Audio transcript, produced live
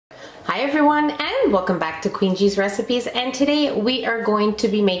Hi everyone, and welcome back to Queen G's Recipes, and today we are going to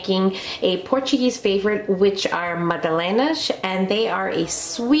be making a Portuguese favorite, which are Madalenas, and they are a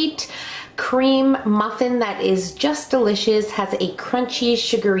sweet cream muffin that is just delicious, has a crunchy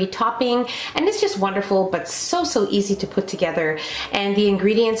sugary topping, and it's just wonderful but so easy to put together, and the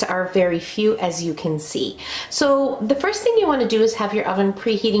ingredients are very few, as you can see. So the first thing you want to do is have your oven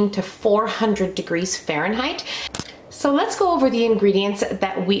preheating to 400 degrees Fahrenheit. So let's go over the ingredients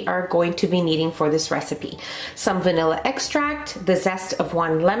that we are going to be needing for this recipe. Some vanilla extract, the zest of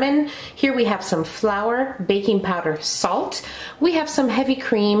 1 lemon. Here we have some flour, baking powder, salt. We have some heavy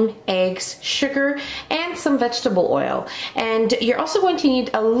cream, eggs, sugar, and some vegetable oil. And you're also going to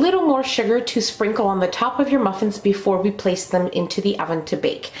need a little more sugar to sprinkle on the top of your muffins before we place them into the oven to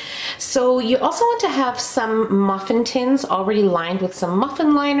bake. So you also want to have some muffin tins already lined with some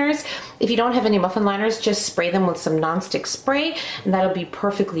muffin liners. If you don't have any muffin liners, just spray them with some non-stick spray and that'll be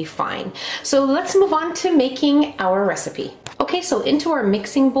perfectly fine. So let's move on to making our recipe. Okay, so into our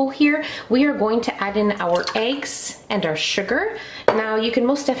mixing bowl here, we are going to add in our eggs and our sugar. Now you can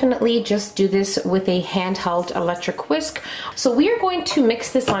most definitely just do this with a handheld electric whisk. So we are going to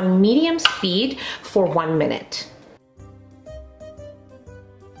mix this on medium speed for 1 minute.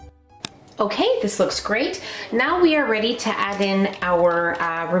 Okay, this looks great. Now we are ready to add in our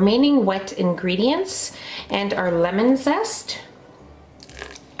remaining wet ingredients and our lemon zest.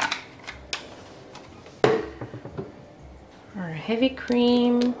 Our heavy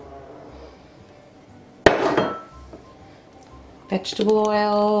cream. Vegetable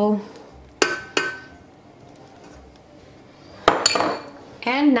oil.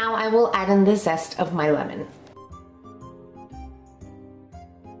 And now I will add in the zest of my lemon.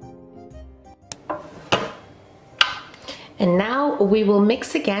 And now we will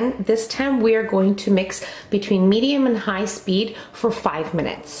mix again. This time we are going to mix between medium and high speed for 5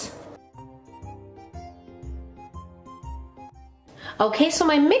 minutes. Okay, so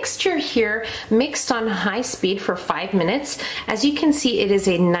my mixture here mixed on high speed for 5 minutes. As you can see, it is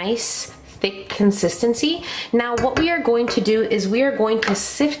a nice thick consistency. Now what we are going to do is we are going to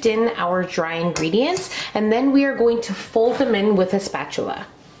sift in our dry ingredients, and then we are going to fold them in with a spatula.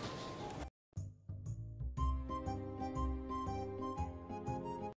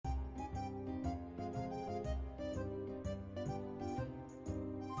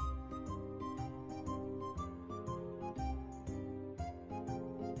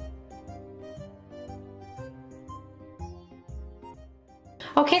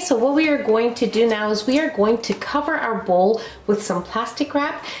 Okay, so what we are going to do now is we are going to cover our bowl with some plastic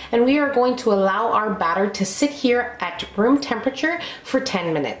wrap, and we are going to allow our batter to sit here at room temperature for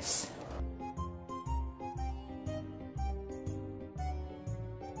 10 minutes.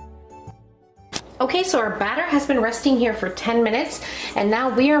 Okay, so our batter has been resting here for 10 minutes, and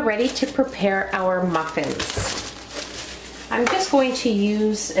now we are ready to prepare our muffins. I'm just going to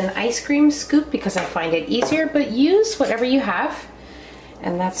use an ice cream scoop because I find it easier, but use whatever you have,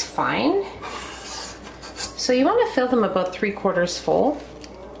 and that's fine. So you want to fill them about 3/4 full.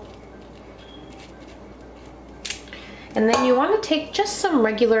 And then you want to take just some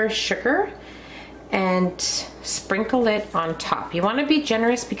regular sugar and sprinkle it on top. You want to be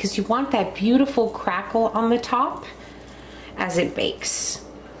generous because you want that beautiful crackle on the top as it bakes.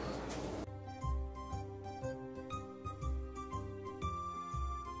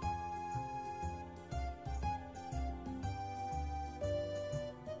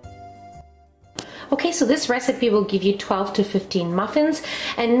 Okay, so this recipe will give you 12 to 15 muffins,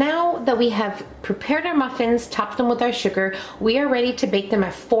 and now that we have prepared our muffins, topped them with our sugar, we are ready to bake them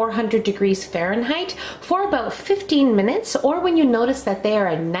at 400 degrees Fahrenheit for about 15 minutes, or when you notice that they are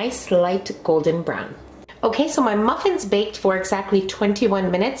a nice light golden brown. Okay, so my muffins baked for exactly 21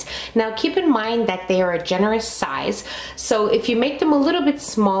 minutes. Now keep in mind that they are a generous size, so if you make them a little bit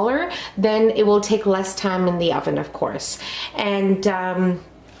smaller, then it will take less time in the oven, of course. And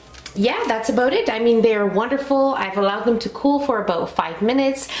yeah, that's about it. I mean, they're wonderful. I've allowed them to cool for about 5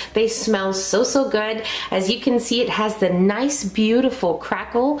 minutes. They smell so good. As you can see, it has the nice, beautiful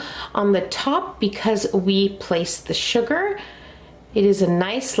crackle on the top because we placed the sugar. It is a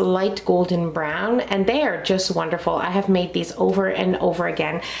nice light golden brown, and they are just wonderful. I have made these over and over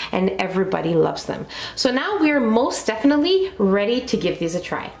again, and everybody loves them. So now we're most definitely ready to give these a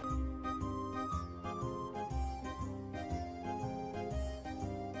try.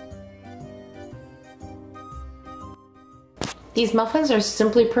 These muffins are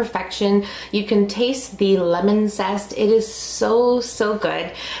simply perfection. You can taste the lemon zest. It is so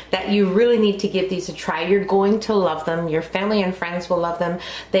good that you really need to give these a try. You're going to love them. Your family and friends will love them.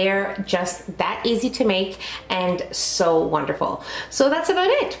 They're just that easy to make and so wonderful. So that's about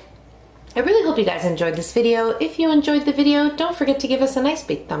it. I really hope you guys enjoyed this video. If you enjoyed the video, don't forget to give us a nice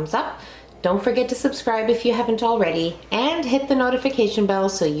big thumbs up. Don't forget to subscribe if you haven't already, and hit the notification bell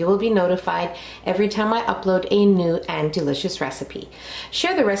so you will be notified every time I upload a new and delicious recipe.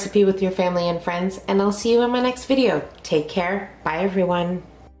 Share the recipe with your family and friends, and I'll see you in my next video. Take care. Bye, everyone.